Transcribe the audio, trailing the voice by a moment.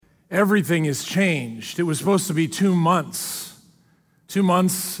Everything has changed. It was supposed to be 2 months. 2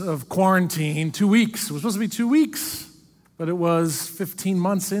 months of quarantine, 2 weeks. It was supposed to be 2 weeks, but it was 15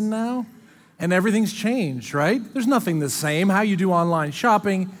 months in now, and everything's changed, right? There's nothing the same. How you do online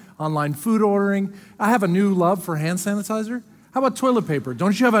shopping, online food ordering. I have a new love for hand sanitizer. How about toilet paper?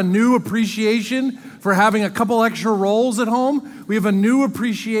 Don't you have a new appreciation for having a couple extra rolls at home? We have a new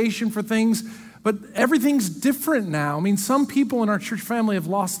appreciation for things, but everything's different now. I mean, some people in our church family have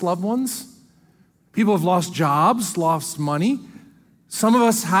lost loved ones. People have lost jobs, lost money. Some of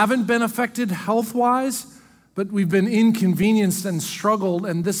us haven't been affected health-wise, but we've been inconvenienced and struggled,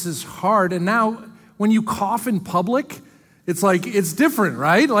 and this is hard. And now, when you cough in public, it's like, it's different,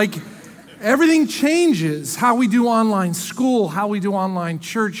 right? Like, everything changes. How we do online school, how we do online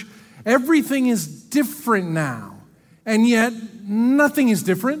church, everything is different now. And yet, nothing is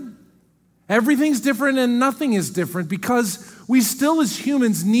different. Everything's different and nothing is different because we still, as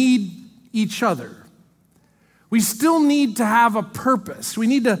humans, need each other. We still need to have a purpose. We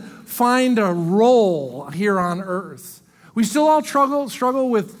need to find a role here on earth. We still all struggle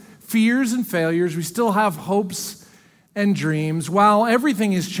with fears and failures. We still have hopes and dreams. While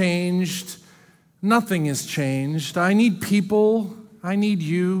everything has changed, nothing has changed. I need people. I need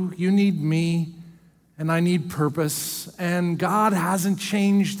you. You need me. And I need purpose. And God hasn't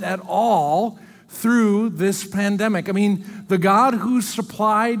changed at all through this pandemic. I mean, the God who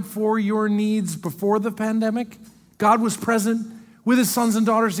supplied for your needs before the pandemic, God was present with his sons and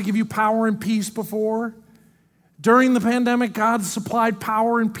daughters to give you power and peace before. During the pandemic, God supplied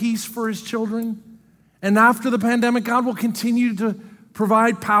power and peace for his children. And after the pandemic, God will continue to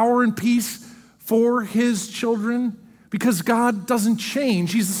provide power and peace for his children because God doesn't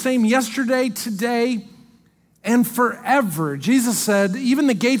change. He's the same yesterday, today, and forever. Jesus said, even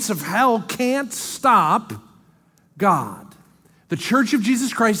the gates of hell can't stop God. The church of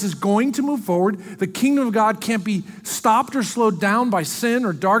Jesus Christ is going to move forward. The kingdom of God can't be stopped or slowed down by sin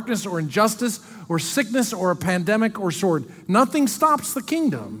or darkness or injustice or sickness or a pandemic or sword. Nothing stops the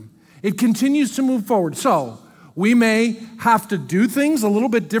kingdom. It continues to move forward. So we may have to do things a little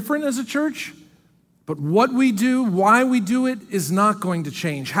bit different as a church, but what we do, why we do it, is not going to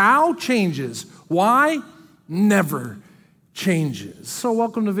change. How? Changes. Why? Never changes. So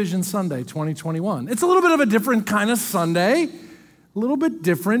welcome to Vision Sunday 2021. It's a little bit of a different kind of Sunday, a little bit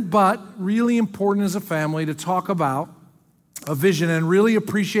different, but really important as a family to talk about a vision and really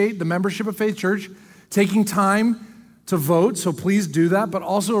appreciate the membership of Faith Church taking time to vote, so please do that, but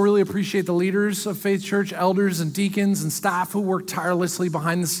also really appreciate the leaders of Faith Church, elders and deacons and staff who work tirelessly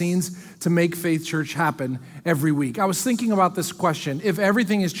behind the scenes to make Faith Church happen every week. I was thinking about this question: if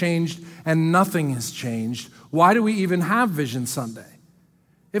everything has changed and nothing has changed, why do we even have Vision Sunday?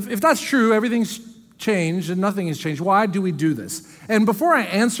 If that's true, everything's changed and nothing has changed, why do we do this? And before I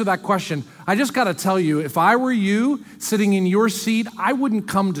answer that question, I just got to tell you, if I were you sitting in your seat, I wouldn't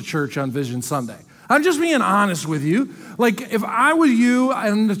come to church on Vision Sunday. I'm just being honest with you. Like, if I were you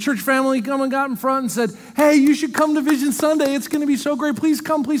and the church family come and got in front and said, hey, you should come to Vision Sunday. It's going to be so great. Please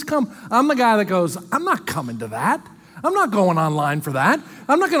come, please come. I'm the guy that goes, I'm not coming to that. I'm not going online for that.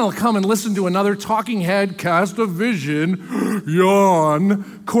 I'm not going to come and listen to another talking head cast a vision,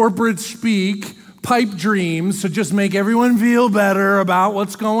 yawn, corporate speak, pipe dreams to just make everyone feel better about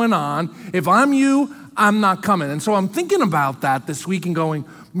what's going on. If I'm you, I'm not coming. And so I'm thinking about that this week and going,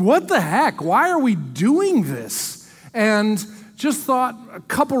 what the heck? Why are we doing this? And just thought a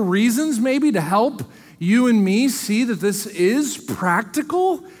couple reasons maybe to help you and me see that this is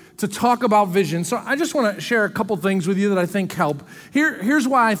practical to talk about vision. So I just want to share a couple things with you that I think help. Here's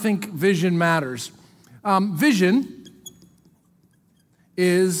why I think vision matters. Vision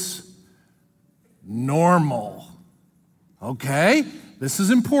is normal. Okay? This is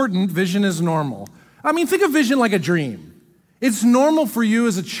important. Vision is normal. I mean, think of vision like a dream. It's normal for you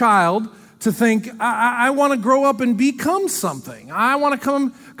as a child to think, I want to grow up and become something. I want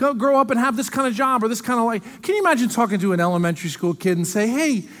to grow up and have this kind of job or this kind of life. Can you imagine talking to an elementary school kid and say,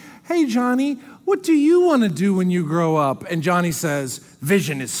 hey, Johnny, what do you want to do when you grow up? And Johnny says,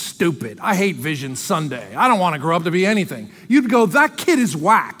 vision is stupid. I hate Vision Sunday. I don't want to grow up to be anything. You'd go, that kid is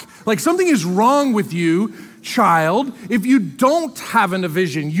whack. Like something is wrong with you, child. If you don't have a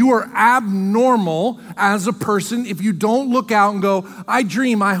vision, you are abnormal as a person if you don't look out and go, I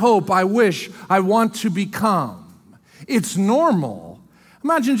dream, I hope, I wish, I want to become. It's normal.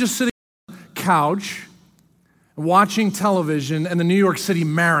 Imagine just sitting on the couch, watching television, and the New York City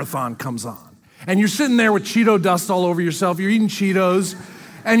Marathon comes on. And you're sitting there with Cheeto dust all over yourself, you're eating Cheetos,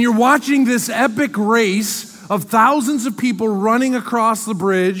 and you're watching this epic race of thousands of people running across the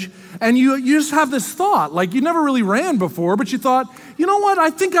bridge, and you just have this thought, like you never really ran before, but you thought, you know what, I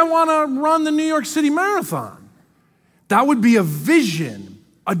think I want to run the New York City Marathon. That would be a vision,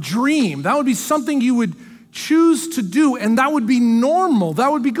 a dream. That would be something you would choose to do, and that would be normal. That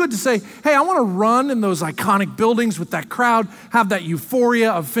would be good to say, hey, I want to run in those iconic buildings with that crowd, have that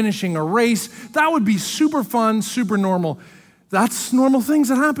euphoria of finishing a race. That would be super fun, super normal. That's normal things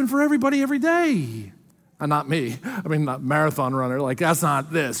that happen for everybody every day. Not me. I mean, not marathon runner, like that's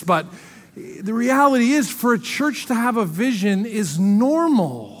not this. But the reality is, for a church to have a vision is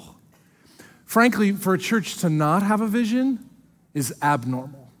normal. Frankly, for a church to not have a vision is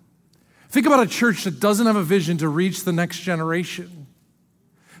abnormal. Think about a church that doesn't have a vision to reach the next generation.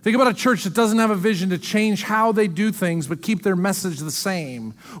 Think about a church that doesn't have a vision to change how they do things but keep their message the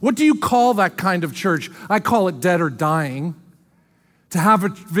same. What do you call that kind of church? I call it dead or dying. To have a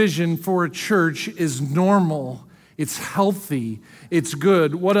vision for a church is normal. It's healthy. It's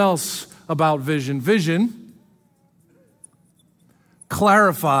good. What else about vision? Vision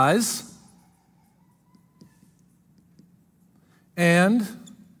clarifies and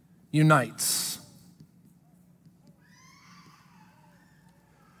unites.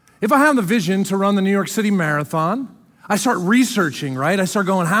 If I have the vision to run the New York City Marathon, I start researching, right? I start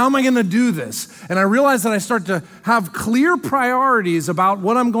going, how am I going to do this? And I realize that I start to have clear priorities about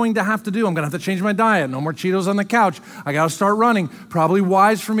what I'm going to have to do. I'm going to have to change my diet. No more Cheetos on the couch. I got to start running. Probably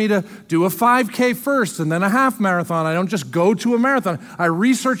wise for me to do a 5K first and then a half marathon. I don't just go to a marathon. I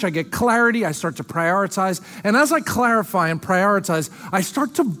research, I get clarity, I start to prioritize. And as I clarify and prioritize, I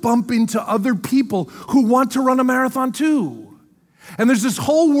start to bump into other people who want to run a marathon too. And there's this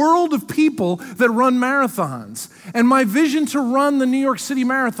whole world of people that run marathons. And my vision to run the New York City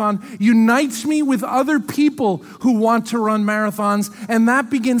Marathon unites me with other people who want to run marathons, and that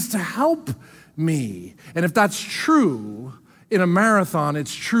begins to help me. And if that's true in a marathon,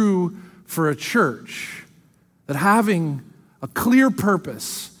 it's true for a church. That having a clear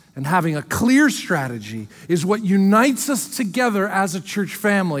purpose and having a clear strategy is what unites us together as a church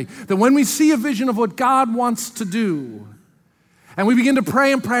family. That when we see a vision of what God wants to do, and we begin to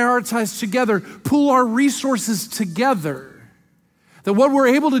pray and prioritize together, pool our resources together, that what we're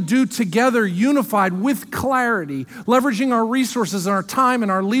able to do together, unified with clarity, leveraging our resources and our time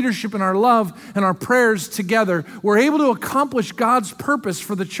and our leadership and our love and our prayers together, we're able to accomplish God's purpose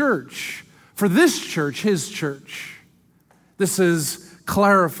for the church, for this church, his church. This is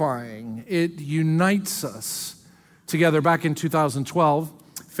clarifying. It unites us together. Back in 2012,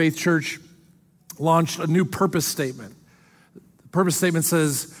 Faith Church launched a new purpose statement. Purpose statement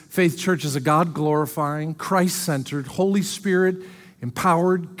says, Faith Church is a God-glorifying, Christ-centered, Holy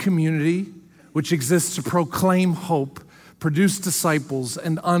Spirit-empowered community which exists to proclaim hope, produce disciples,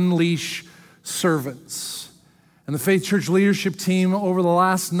 and unleash servants. And the Faith Church leadership team over the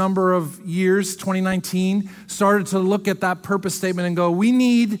last number of years, 2019, started to look at that purpose statement and go, we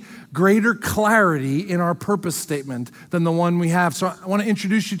need greater clarity in our purpose statement than the one we have. So I want to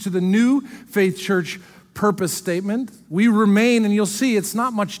introduce you to the new Faith Church purpose statement. We remain, and you'll see it's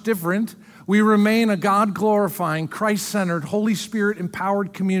not much different, we remain a God-glorifying, Christ-centered, Holy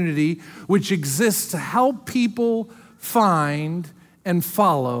Spirit-empowered community which exists to help people find and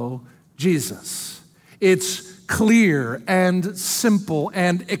follow Jesus. It's clear and simple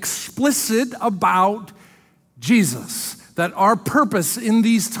and explicit about Jesus. That our purpose in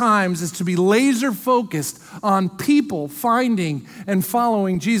these times is to be laser focused on people finding and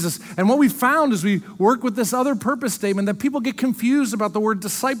following Jesus. And what we found as we work with this other purpose statement, that people get confused about the word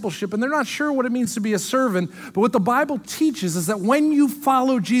discipleship and they're not sure what it means to be a servant. But what the Bible teaches is that when you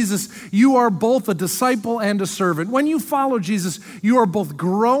follow Jesus, you are both a disciple and a servant. When you follow Jesus, you are both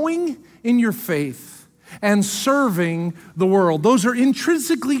growing in your faith and serving the world. Those are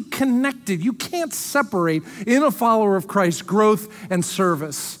intrinsically connected. You can't separate in a follower of Christ growth and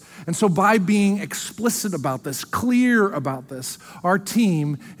service. And so by being explicit about this, clear about this, our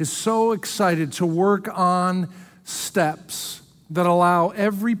team is so excited to work on steps that allow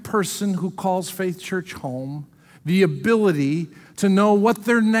every person who calls Faith Church home the ability to know what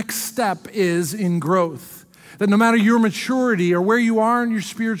their next step is in growth. That no matter your maturity or where you are in your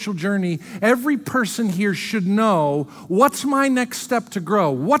spiritual journey, every person here should know, what's my next step to grow?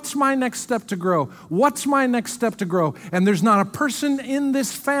 What's my next step to grow? What's my next step to grow? And there's not a person in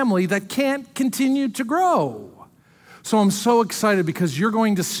this family that can't continue to grow. So I'm so excited because you're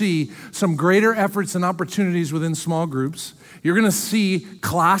going to see some greater efforts and opportunities within small groups. You're going to see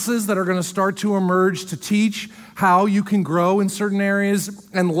classes that are going to start to emerge to teach how you can grow in certain areas,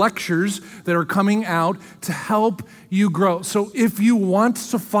 and lectures that are coming out to help you grow. So if you want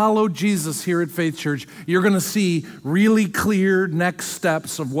to follow Jesus here at Faith Church, you're going to see really clear next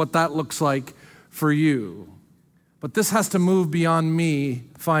steps of what that looks like for you. But this has to move beyond me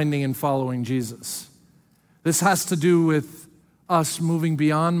finding and following Jesus. This has to do with us moving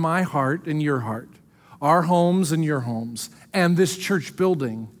beyond my heart and your heart, our homes and your homes, and this church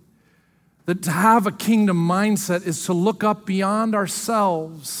building. That to have a kingdom mindset is to look up beyond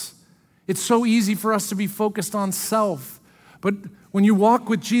ourselves. It's so easy for us to be focused on self. But when you walk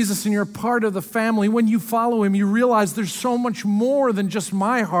with Jesus and you're part of the family, when you follow him, you realize there's so much more than just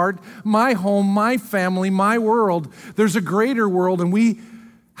my heart, my home, my family, my world. There's a greater world, and we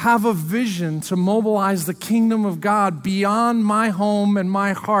have a vision to mobilize the kingdom of God beyond my home and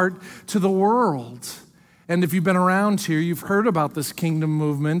my heart to the world. And if you've been around here, you've heard about this kingdom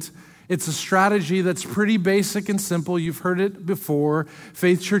movement. It's a strategy that's pretty basic and simple. You've heard it before.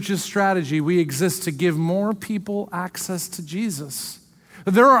 Faith Church's strategy, we exist to give more people access to Jesus.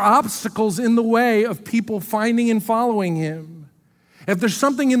 There are obstacles in the way of people finding and following him. If there's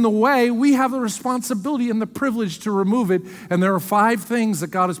something in the way, we have the responsibility and the privilege to remove it. And there are 5 things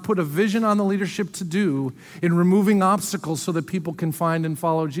that God has put a vision on the leadership to do in removing obstacles so that people can find and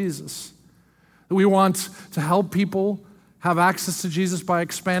follow Jesus. We want to help people have access to Jesus by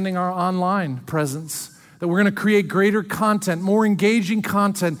expanding our online presence. That we're going to create greater content, more engaging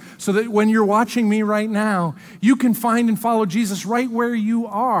content, so that when you're watching me right now, you can find and follow Jesus right where you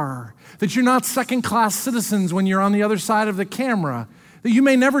are. That you're not second-class citizens when you're on the other side of the camera. That you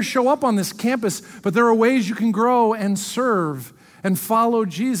may never show up on this campus, but there are ways you can grow and serve and follow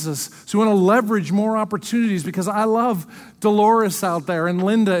Jesus. So we want to leverage more opportunities, because I love Dolores out there and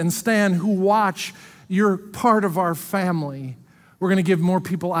Linda and Stan who watch. You're part of our family. We're going to give more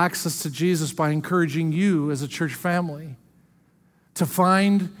people access to Jesus by encouraging you as a church family to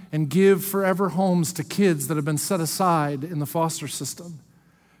find and give forever homes to kids that have been set aside in the foster system.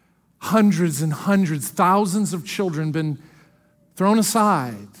 Hundreds and hundreds, thousands of children been thrown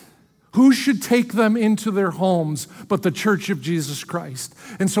aside. Who should take them into their homes but the Church of Jesus Christ?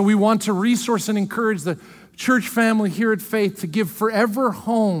 And so we want to resource and encourage the church family here at Faith to give forever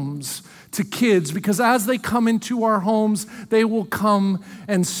homes to kids, because as they come into our homes, they will come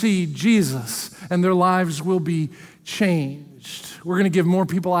and see Jesus, and their lives will be changed. We're going to give more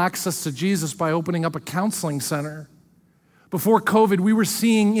people access to Jesus by opening up a counseling center. Before COVID, we were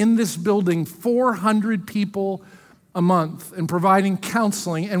seeing in this building 400 people a month and providing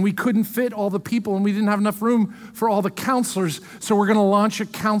counseling, and we couldn't fit all the people, and we didn't have enough room for all the counselors. So we're going to launch a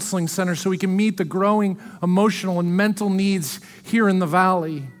counseling center so we can meet the growing emotional and mental needs here in the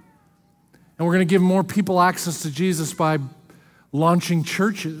valley. And we're going to give more people access to Jesus by launching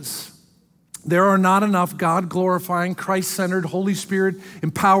churches. There are not enough God-glorifying, Christ-centered, Holy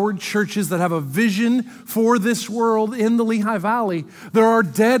Spirit-empowered churches that have a vision for this world in the Lehigh Valley. There are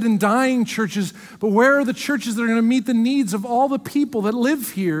dead and dying churches, but where are the churches that are going to meet the needs of all the people that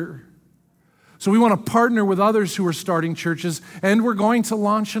live here? So we want to partner with others who are starting churches, and we're going to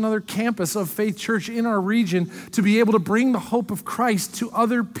launch another campus of Faith Church in our region to be able to bring the hope of Christ to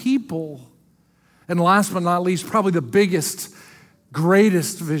other people. And last but not least, probably the biggest,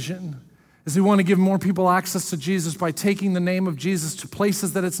 greatest vision is we want to give more people access to Jesus by taking the name of Jesus to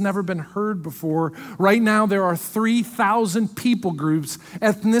places that it's never been heard before. Right now, there are 3,000 people groups,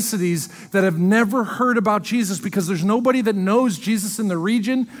 ethnicities that have never heard about Jesus because there's nobody that knows Jesus in the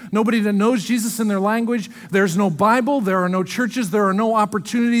region, nobody that knows Jesus in their language. There's no Bible, there are no churches, there are no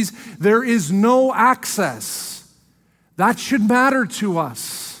opportunities, there is no access. That should matter to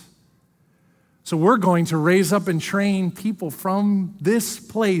us. So we're going to raise up and train people from this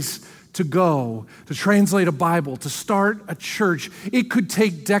place to go, to translate a Bible, to start a church. It could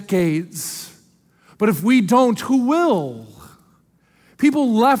take decades. But if we don't, who will?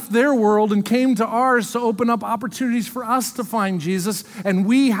 People left their world and came to ours to open up opportunities for us to find Jesus, and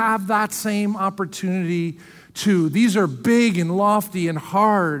we have that same opportunity too. These are big and lofty and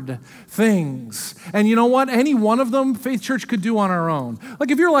hard things. And you know what? Any one of them, Faith Church could do on our own. Like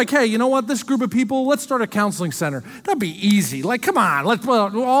if you're like, hey, you know what? This group of people, let's start a counseling center. That'd be easy. Like, come on, let's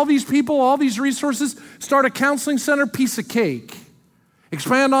all these people, all these resources, start a counseling center, piece of cake.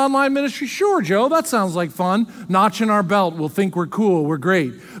 Expand online ministry? Sure, Joe, that sounds like fun. Notch in our belt, we'll think we're cool, we're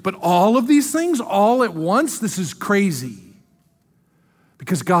great. But all of these things all at once, this is crazy.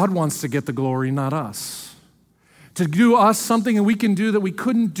 Because God wants to get the glory, not us. to do us something that we can do that we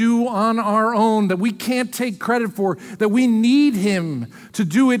couldn't do on our own, that we can't take credit for, that we need him to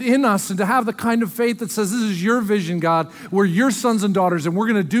do it in us and to have the kind of faith that says, this is your vision, God. We're your sons and daughters, and we're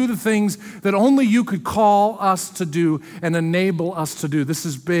going to do the things that only you could call us to do and enable us to do. This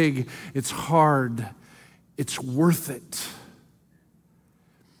is big. It's hard. It's worth it.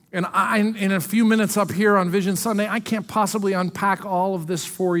 And in a few minutes up here on Vision Sunday, I can't possibly unpack all of this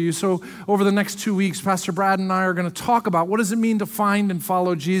for you. So over the next 2 weeks, Pastor Brad and I are going to talk about what does it mean to find and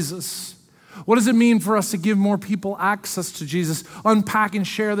follow Jesus? What does it mean for us to give more people access to Jesus? Unpack and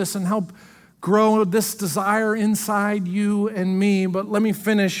share this and help grow this desire inside you and me. But let me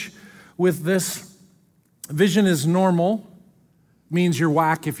finish with this. Vision is normal. Means you're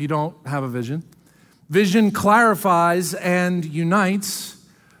whack if you don't have a vision. Vision clarifies and unites.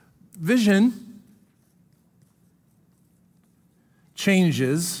 Vision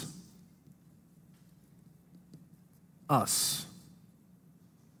changes us.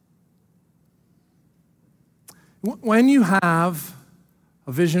 When you have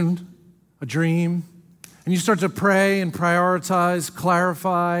a vision, a dream, and you start to pray and prioritize,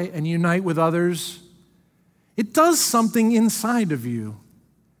 clarify, and unite with others, it does something inside of you.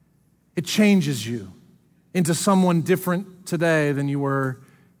 It changes you into someone different today than you were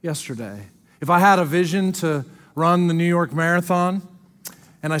yesterday. If I had a vision to run the New York Marathon,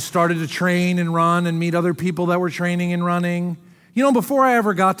 and I started to train and run and meet other people that were training and running, before I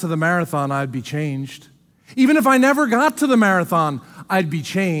ever got to the marathon, I'd be changed. Even if I never got to the marathon, I'd be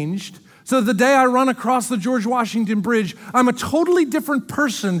changed. So the day I run across the George Washington Bridge, I'm a totally different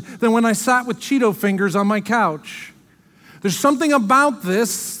person than when I sat with Cheeto fingers on my couch. There's something about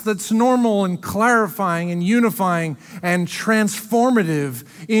this that's normal and clarifying and unifying and transformative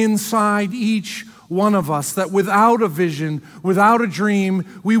inside each one of us, that without a vision, without a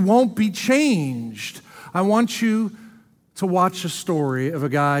dream, we won't be changed. I want you to watch a story of a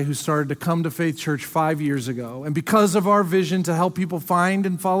guy who started to come to Faith Church 5 years ago. And because of our vision to help people find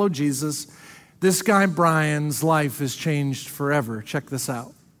and follow Jesus, this guy Brian's life is changed forever. Check this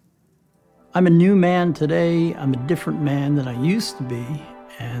out. I'm a new man today. I'm a different man than I used to be.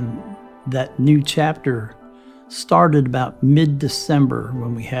 And that new chapter started about mid-December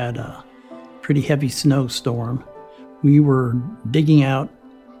when we had a pretty heavy snowstorm. We were digging out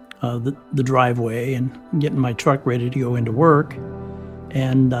the driveway and getting my truck ready to go into work.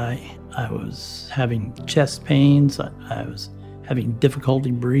 And I was having chest pains. I was having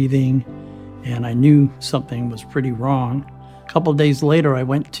difficulty breathing. And I knew something was pretty wrong. A couple of days later, I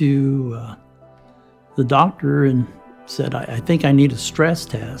went to the doctor and said, I think I need a stress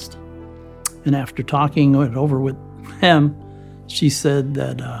test. And after talking it over with him, she said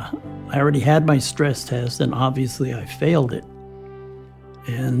that I already had my stress test and obviously I failed it.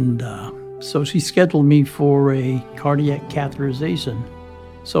 And so she scheduled me for a cardiac catheterization.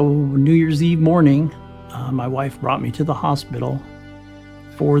 So New Year's Eve morning, my wife brought me to the hospital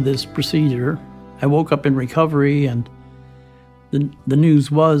for this procedure. I woke up in recovery, and the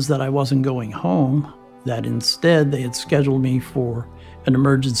news was that I wasn't going home, that instead they had scheduled me for an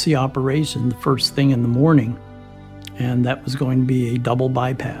emergency operation the first thing in the morning, and that was going to be a double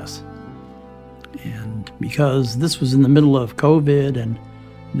bypass. And because this was in the middle of COVID, and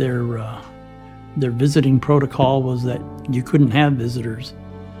their visiting protocol was that you couldn't have visitors,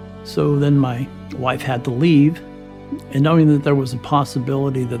 so then my wife had to leave, and knowing that there was a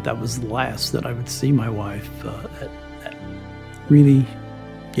possibility that that was the last that I would see my wife, that really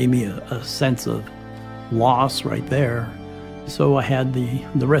gave me a sense of loss right there. So I had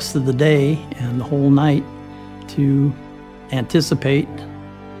the rest of the day and the whole night to anticipate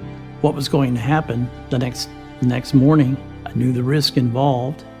what was going to happen the next morning. I knew the risk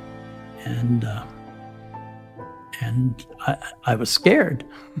involved, and I was scared,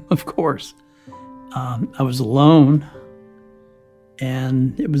 of course. I was alone,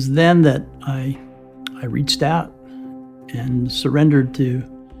 and it was then that I reached out and surrendered to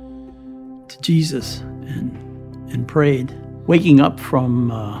Jesus and prayed. Waking up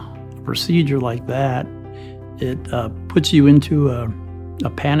from a procedure like that, it puts you into a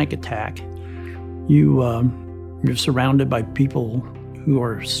panic attack. You're surrounded by people who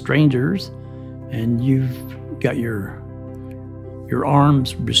are strangers, and you've got your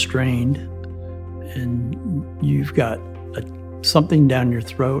arms restrained, and you've got something down your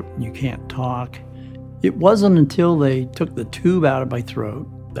throat, and you can't talk. It wasn't until they took the tube out of my throat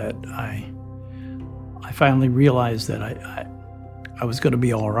that I finally realized that I was going to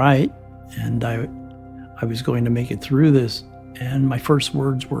be all right, and I was going to make it through this. And my first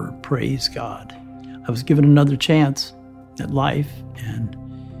words were, "Praise God." I was given another chance at life, and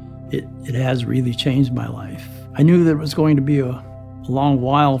it has really changed my life. I knew that it was going to be a long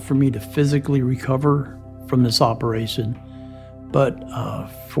while for me to physically recover from this operation, but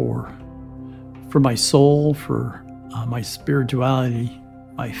for my soul, for my spirituality,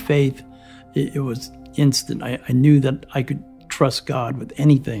 my faith, it was instant. I knew that I could trust God with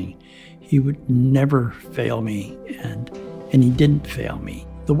anything. He would never fail me, and He didn't fail me.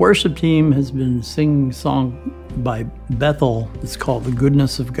 The worship team has been singing a song by Bethel. It's called "The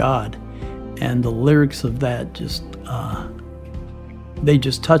Goodness of God," and the lyrics of that they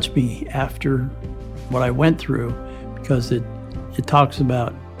just touched me after what I went through, because it talks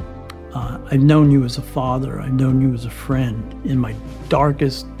about I've known you as a father, I've known you as a friend. In my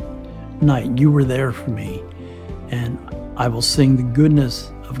darkest night, you were there for me, and I will sing the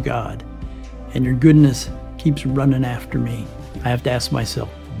goodness of God, and your goodness keeps running after me. I have to ask myself,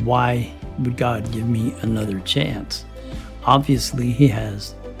 why would God give me another chance? Obviously, He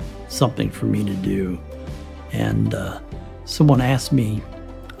has something for me to do. And someone asked me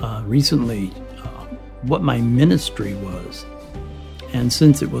recently what my ministry was. And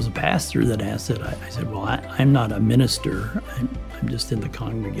since it was a pastor that asked it, I said, well, I'm not a minister. I'm just in the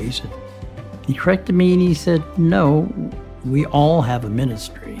congregation. He corrected me and he said, no, we all have a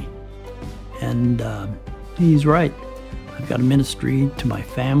ministry. And he's right. I've got a ministry to my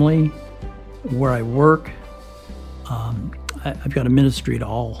family, where I work. I've got a ministry to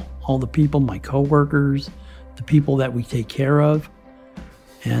all the people, my coworkers, the people that we take care of,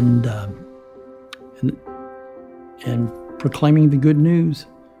 and proclaiming the good news.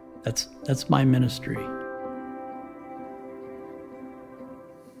 That's my ministry.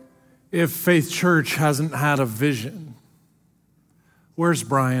 If Faith Church hasn't had a vision, where's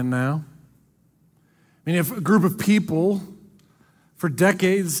Brian now? I mean, if a group of people for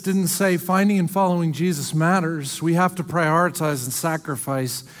decades didn't say finding and following Jesus matters, we have to prioritize and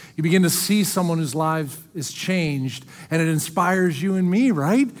sacrifice. You begin to see someone whose life is changed, and it inspires you and me,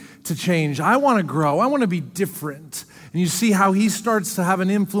 right, to change. I want to grow. I want to be different. And you see how he starts to have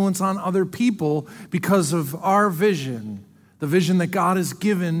an influence on other people because of our vision, the vision that God has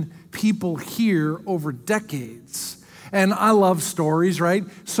given people here over decades. And I love stories, right?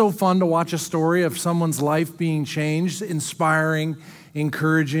 So fun to watch a story of someone's life being changed, inspiring,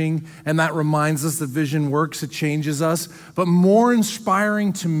 encouraging, and that reminds us that vision works, it changes us. But more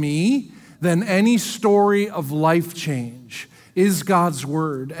inspiring to me than any story of life change is God's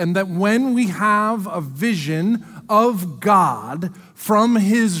word. And that when we have a vision of God from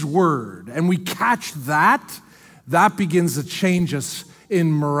His word, and we catch that, that begins to change us in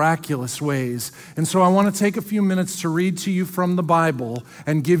miraculous ways. And so I want to take a few minutes to read to you from the Bible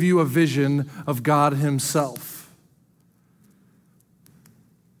and give you a vision of God Himself.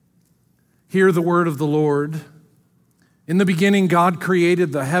 Hear the word of the Lord. In the beginning, God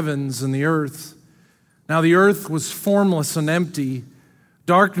created the heavens and the earth. Now the earth was formless and empty.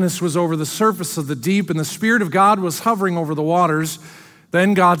 Darkness was over the surface of the deep, and the Spirit of God was hovering over the waters.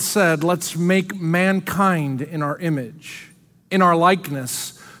 Then God said, "Let's make mankind in our image, in our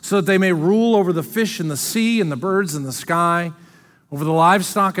likeness, so that they may rule over the fish in the sea and the birds in the sky, over the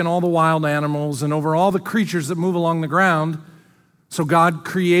livestock and all the wild animals, and over all the creatures that move along the ground." So God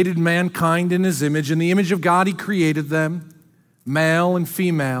created mankind in His image. In the image of God He created them. Male and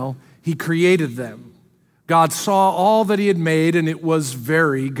female, He created them. God saw all that He had made, and it was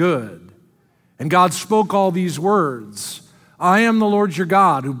very good. And God spoke all these words: "I am the Lord your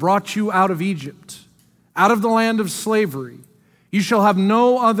God, who brought you out of Egypt, out of the land of slavery. You shall have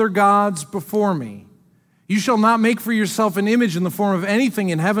no other gods before me. You shall not make for yourself an image in the form of anything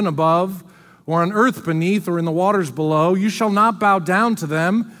in heaven above, or on earth beneath, or in the waters below. You shall not bow down to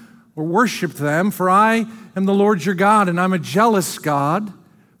them or worship them, for I am the Lord your God, and I'm a jealous God,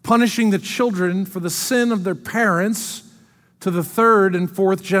 punishing the children for the sin of their parents to the third and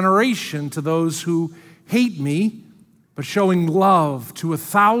fourth generation, to those who hate me, but showing love to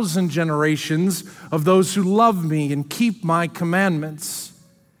 1,000 generations of those who love me and keep my commandments.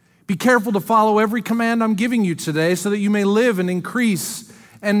 Be careful to follow every command I'm giving you today, so that you may live and increase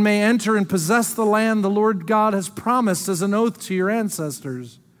and may enter and possess the land the Lord God has promised as an oath to your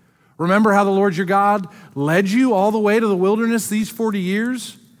ancestors. Remember how the Lord your God led you all the way to the wilderness these 40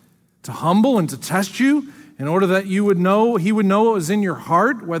 years to humble and to test you, in order that He would know what was in your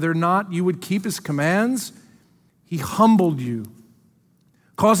heart, whether or not you would keep His commands. He humbled you,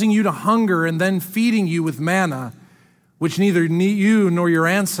 causing you to hunger and then feeding you with manna, which neither you nor your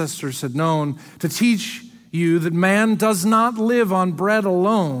ancestors had known, to teach you that man does not live on bread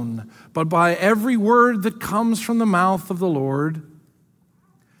alone, but by every word that comes from the mouth of the Lord.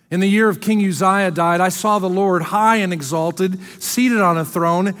 In the year of King Uzziah died, I saw the Lord high and exalted, seated on a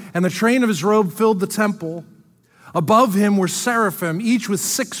throne, and the train of His robe filled the temple. Above him were seraphim, each with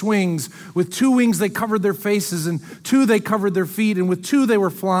 6 wings. With 2 wings they covered their faces, and 2 they covered their feet, and with 2 they were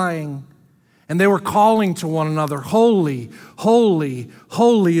flying. And they were calling to one another, Holy, holy,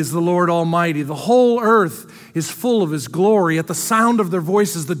 holy is the Lord Almighty. The whole earth is full of his glory. At the sound of their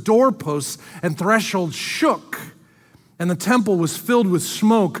voices, the doorposts and thresholds shook, and the temple was filled with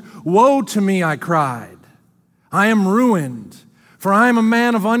smoke. Woe to me, I cried. I am ruined, for I am a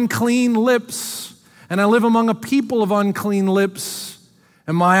man of unclean lips, and I live among a people of unclean lips,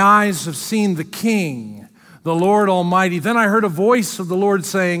 and my eyes have seen the King, the Lord Almighty. Then I heard a voice of the Lord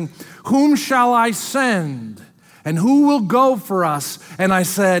saying, Whom shall I send? And who will go for us? And I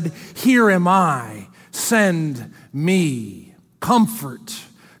said, Here am I, send me. Comfort,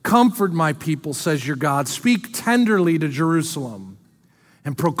 comfort my people, says your God. Speak tenderly to Jerusalem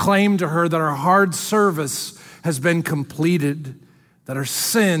and proclaim to her that her hard service has been completed, that her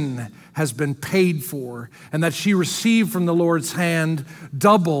sin has been paid for, and that she received from the Lord's hand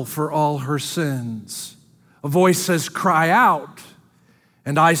double for all her sins. A voice says, Cry out.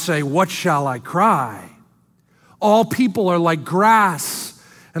 And I say, What shall I cry? All people are like grass,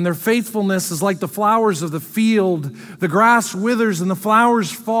 and their faithfulness is like the flowers of the field. The grass withers and the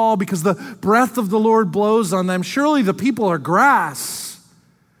flowers fall because the breath of the Lord blows on them. Surely the people are grass.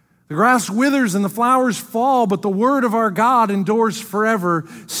 The grass withers and the flowers fall, but the word of our God endures forever.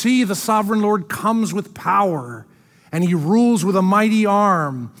 See, the sovereign Lord comes with power, and he rules with a mighty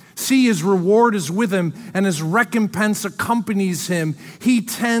arm. See, his reward is with him, and his recompense accompanies him. He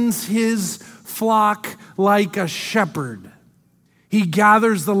tends his flock like a shepherd. He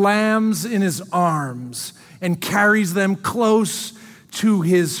gathers the lambs in his arms and carries them close to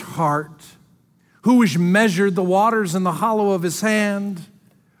his heart. Who has measured the waters in the hollow of his hand,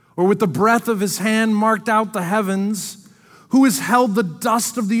 or with the breath of his hand marked out the heavens? Who has held the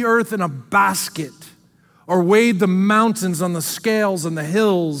dust of the earth in a basket, or weighed the mountains on the scales and the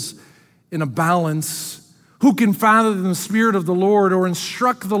hills in a balance? Who can fathom the Spirit of the Lord, or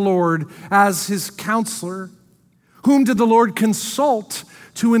instruct the Lord as his counselor? Whom did the Lord consult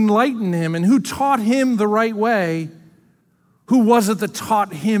to enlighten him, and who taught him the right way? Who was it that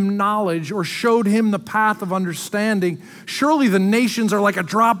taught him knowledge, or showed him the path of understanding? Surely the nations are like a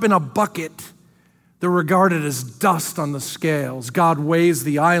drop in a bucket. They're regarded as dust on the scales. God weighs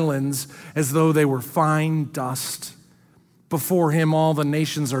the islands as though they were fine dust. Before him, all the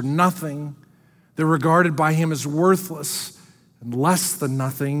nations are nothing. They're regarded by him as worthless and less than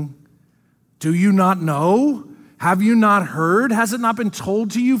nothing. Do you not know? Have you not heard? Has it not been told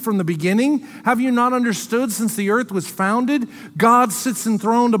to you from the beginning? Have you not understood since the earth was founded? God sits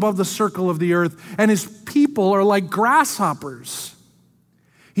enthroned above the circle of the earth, and his people are like grasshoppers.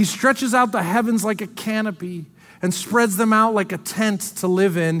 He stretches out the heavens like a canopy and spreads them out like a tent to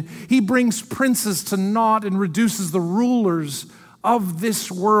live in. He brings princes to naught and reduces the rulers of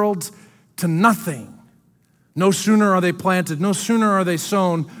this world to nothing. No sooner are they planted, no sooner are they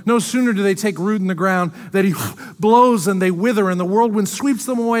sown, no sooner do they take root in the ground that he blows and they wither and the whirlwind sweeps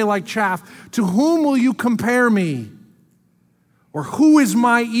them away like chaff. To whom will you compare me? Or who is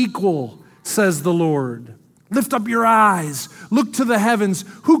my equal, says the Lord. Lift up your eyes, look to the heavens.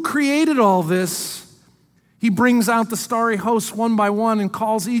 Who created all this? He brings out the starry hosts one by one and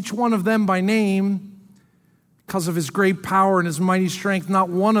calls each one of them by name. Because of his great power and his mighty strength, not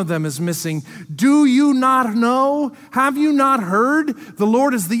one of them is missing. Do you not know? Have you not heard? The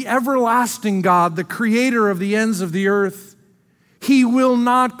Lord is the everlasting God, the creator of the ends of the earth. He will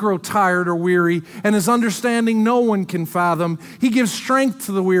not grow tired or weary, and his understanding no one can fathom. He gives strength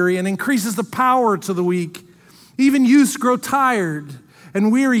to the weary and increases the power to the weak. Even youths grow tired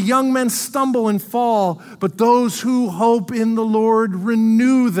and weary. Young men stumble and fall, but those who hope in the Lord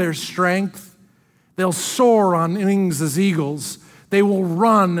renew their strength. They'll soar on wings as eagles. They will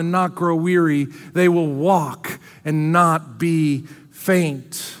run and not grow weary. They will walk and not be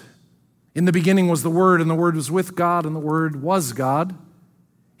faint. In the beginning was the Word, and the Word was with God, and the Word was God.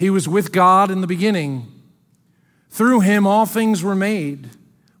 He was with God in the beginning. Through him all things were made.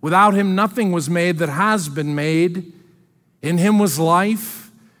 Without him nothing was made that has been made. In him was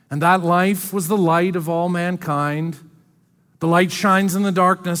life, and that life was the light of all mankind. The light shines in the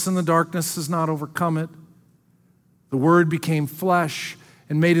darkness, and the darkness has not overcome it. The Word became flesh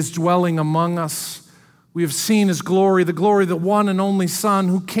and made his dwelling among us. We have seen his glory, the glory of the one and only Son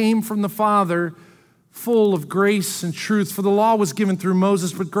who came from the Father, full of grace and truth. For the law was given through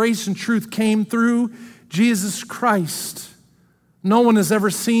Moses, but grace and truth came through Jesus Christ. No one has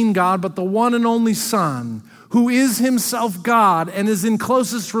ever seen God but the one and only Son, who is himself God and is in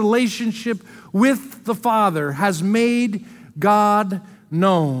closest relationship with the Father, has made God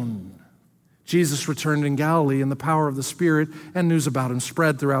known. Jesus returned in Galilee in the power of the Spirit, and news about him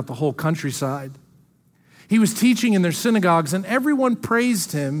spread throughout the whole countryside. He was teaching in their synagogues, and everyone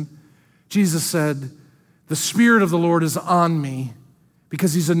praised him. Jesus said, "The Spirit of the Lord is on me,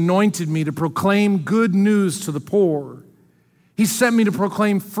 because he's anointed me to proclaim good news to the poor. He sent me to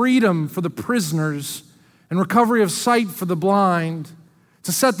proclaim freedom for the prisoners and recovery of sight for the blind,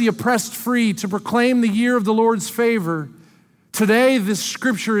 to set the oppressed free, to proclaim the year of the Lord's favor. Today, this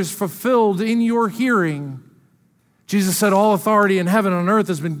scripture is fulfilled in your hearing." Jesus said, "All authority in heaven and on earth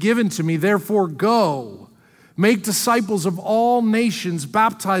has been given to me. Therefore, go, make disciples of all nations,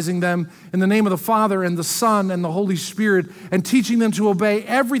 baptizing them in the name of the Father and the Son and the Holy Spirit, and teaching them to obey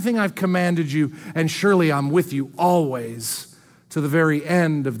everything I've commanded you. And surely I'm with you always to the very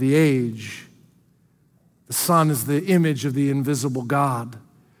end of the age." The Son is the image of the invisible God,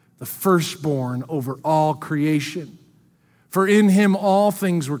 the firstborn over all creation. For in him all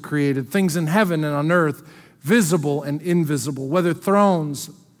things were created, things in heaven and on earth, visible and invisible, whether thrones,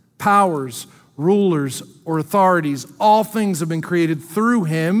 powers, rulers, or authorities. All things have been created through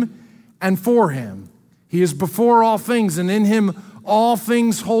him and for him. He is before all things, and in him all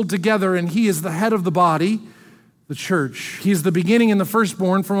things hold together, and he is the head of the body, the church. He is the beginning and the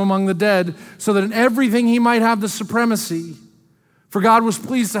firstborn from among the dead, so that in everything he might have the supremacy. For God was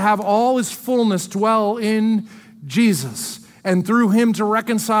pleased to have all his fullness dwell in Jesus, and through him to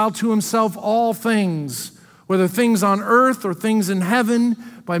reconcile to himself all things, whether things on earth or things in heaven,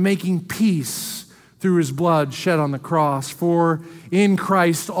 by making peace through his blood shed on the cross. For in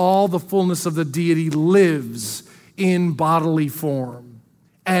Christ all the fullness of the deity lives in bodily form.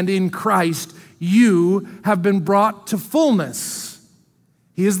 And in Christ you have been brought to fullness.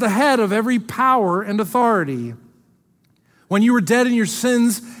 He is the head of every power and authority. When you were dead in your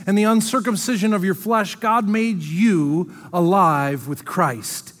sins and the uncircumcision of your flesh, God made you alive with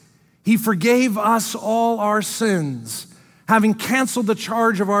Christ. He forgave us all our sins, having canceled the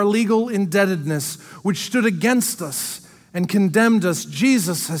charge of our legal indebtedness, which stood against us and condemned us.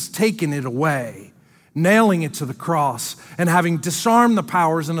 Jesus has taken it away, nailing it to the cross, and having disarmed the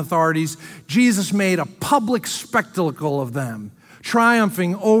powers and authorities, Jesus made a public spectacle of them,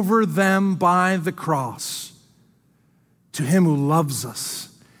 triumphing over them by the cross. To him who loves us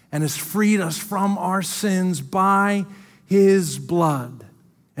and has freed us from our sins by his blood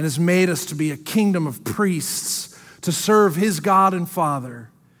and has made us to be a kingdom of priests to serve his God and Father.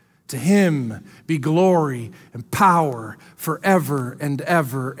 To him be glory and power forever and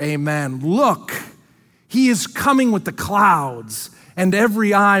ever. Amen. Look, he is coming with the clouds, and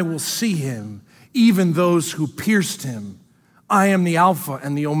every eye will see him, even those who pierced him. I am the Alpha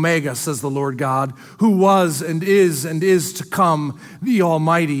and the Omega, says the Lord God, who was and is to come, the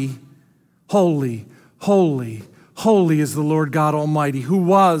Almighty. Holy, holy, holy is the Lord God Almighty, who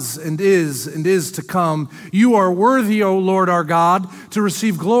was and is to come. You are worthy, O Lord our God, to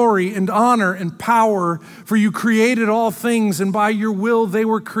receive glory and honor and power, for you created all things, and by your will they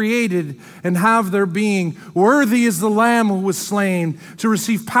were created and have their being. Worthy is the Lamb who was slain to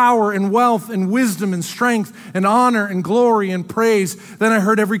receive power and wealth and wisdom and strength and honor and glory and praise. Then I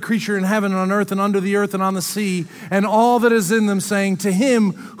heard every creature in heaven and on earth and under the earth and on the sea, and all that is in them, saying, to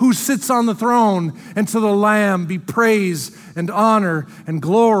him who sits on the throne and to the Lamb be praise and honor and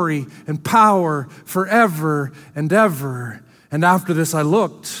glory and power forever and ever. And after this I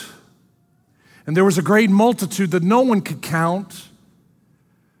looked, and there was a great multitude that no one could count,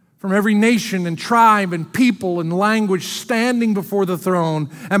 from every nation and tribe and people and language, standing before the throne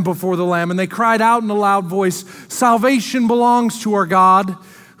and before the Lamb. And they cried out in a loud voice, salvation belongs to our God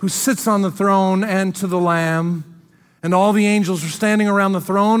who sits on the throne and to the Lamb. And all the angels were standing around the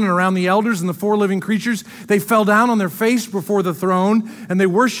throne and around the elders and the four living creatures. They fell down on their face before the throne, and they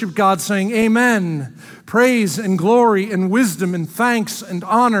worshiped God, saying, Amen. Praise and glory and wisdom and thanks and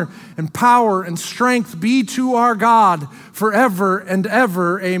honor and power and strength be to our God forever and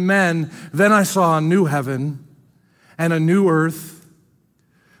ever. Amen. Then I saw a new heaven and a new earth.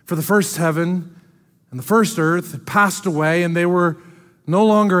 For the first heaven and the first earth had passed away, and there were no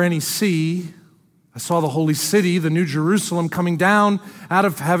longer any sea. I saw the holy city, the new Jerusalem, coming down out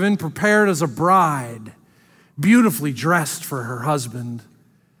of heaven, prepared as a bride, beautifully dressed for her husband.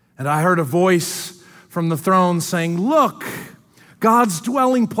 And I heard a voice from the throne saying, look, God's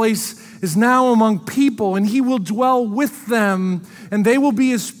dwelling place is now among people, and he will dwell with them, and they will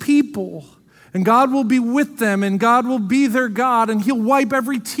be his people. And God will be with them, and God will be their God, and he'll wipe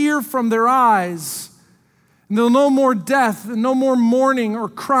every tear from their eyes. And there'll no more death, and no more mourning or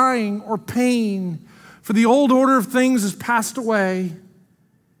crying or pain, for the old order of things has passed away.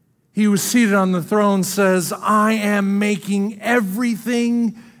 He who was seated on the throne says, I am making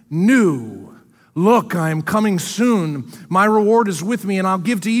everything new. Look, I am coming soon. My reward is with me, and I'll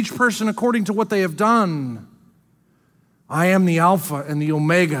give to each person according to what they have done. I am the Alpha and the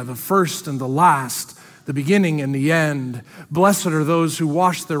Omega, the first and the last, the beginning and the end. Blessed are those who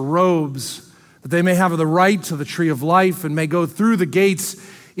wash their robes, that they may have the right to the tree of life and may go through the gates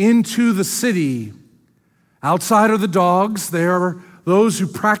into the city. Outside are the dogs. There are those who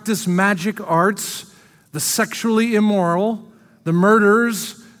practice magic arts, the sexually immoral, the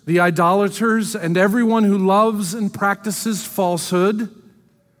murderers, the idolaters, and everyone who loves and practices falsehood.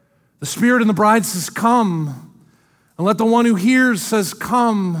 The Spirit and the bride says, come. And let the one who hears says,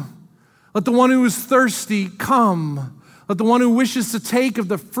 come. Let the one who is thirsty come. Let the one who wishes to take of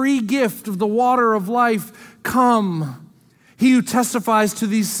the free gift of the water of life come. He who testifies to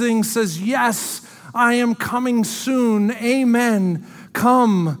these things says, yes, I am coming soon. Amen.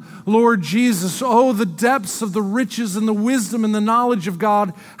 Come, Lord Jesus. Oh, the depths of the riches and the wisdom and the knowledge of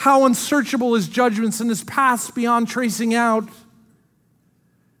God. How unsearchable his judgments and his paths beyond tracing out.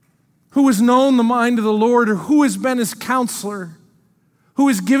 Who has known the mind of the Lord, or who has been his counselor? Who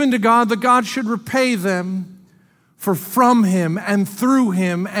has given to God that God should repay them? For from him and through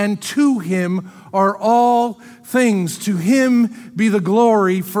him and to him are all things. To him be the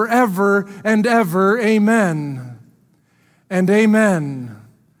glory forever and ever. Amen. And amen.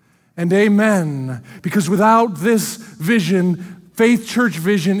 And amen. Because without this vision, Faith Church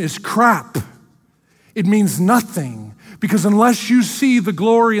vision is crap. It means nothing. Because unless you see the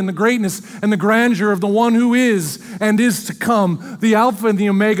glory and the greatness and the grandeur of the one who is and is to come, the Alpha and the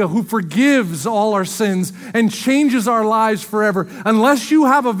Omega, who forgives all our sins and changes our lives forever, unless you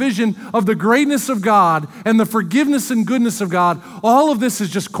have a vision of the greatness of God and the forgiveness and goodness of God, all of this is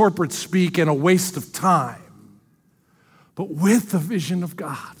just corporate speak and a waste of time. But with the vision of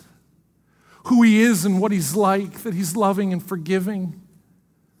God, who he is and what he's like, that he's loving and forgiving,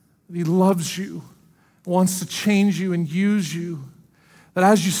 that he loves you, wants to change you and use you, that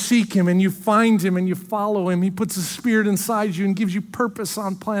as you seek him and you find him and you follow him, he puts his Spirit inside you and gives you purpose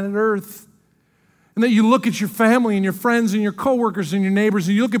on planet Earth. And that you look at your family and your friends and your coworkers and your neighbors,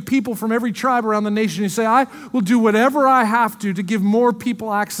 and you look at people from every tribe around the nation, and you say, I will do whatever I have to give more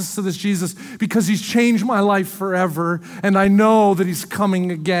people access to this Jesus, because he's changed my life forever, and I know that he's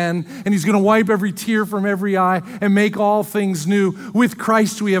coming again, and he's going to wipe every tear from every eye and make all things new. With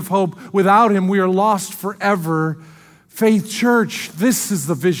Christ we have hope. Without him we are lost forever. Faith Church, this is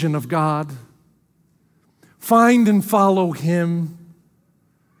the vision of God. Find and follow him.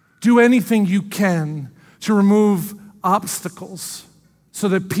 Do anything you can to remove obstacles so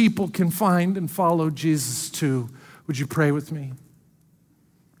that people can find and follow Jesus too. Would you pray with me?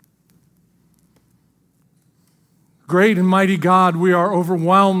 Great and mighty God, we are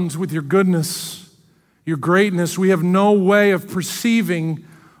overwhelmed with your goodness, your greatness. We have no way of perceiving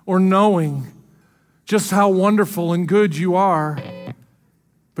or knowing just how wonderful and good you are.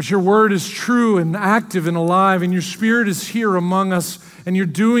 But your word is true and active and alive, and your Spirit is here among us, and you're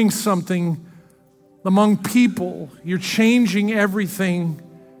doing something among people. You're changing everything.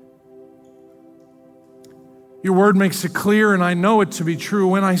 Your word makes it clear, and I know it to be true.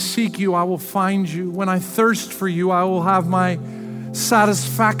 When I seek you, I will find you. When I thirst for you, I will have my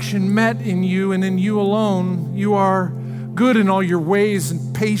satisfaction met in you and in you alone. You are good in all your ways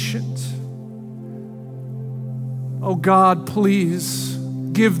and patient. Oh God, please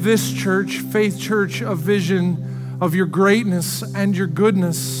give this church, Faith Church, a vision of your greatness and your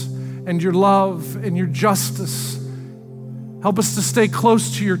goodness and your love and your justice. Help us to stay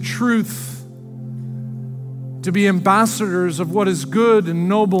close to your truth, to be ambassadors of what is good and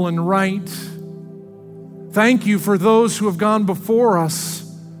noble and right. Thank you for those who have gone before us,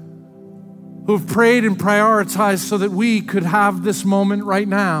 who have prayed and prioritized so that we could have this moment right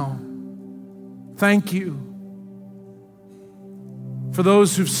now. Thank you for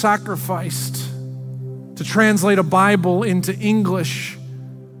those who've sacrificed to translate a Bible into English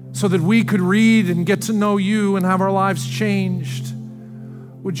so that we could read and get to know you and have our lives changed.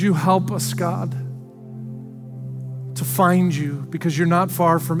 Would you help us, God, to find you, because you're not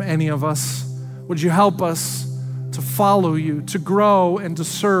far from any of us. Would you help us to follow you, to grow and to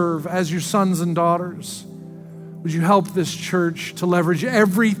serve as your sons and daughters? Would you help this church to leverage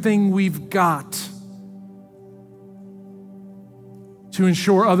everything we've got to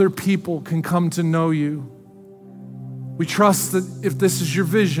ensure other people can come to know you? We trust that if this is your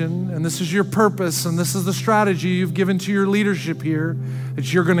vision and this is your purpose and this is the strategy you've given to your leadership here,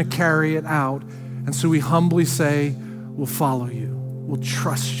 that you're going to carry it out. And so we humbly say, we'll follow you, we'll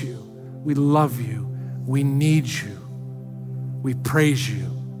trust you, we love you, we need you, we praise you.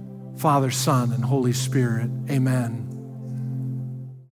 Father, Son, and Holy Spirit, amen.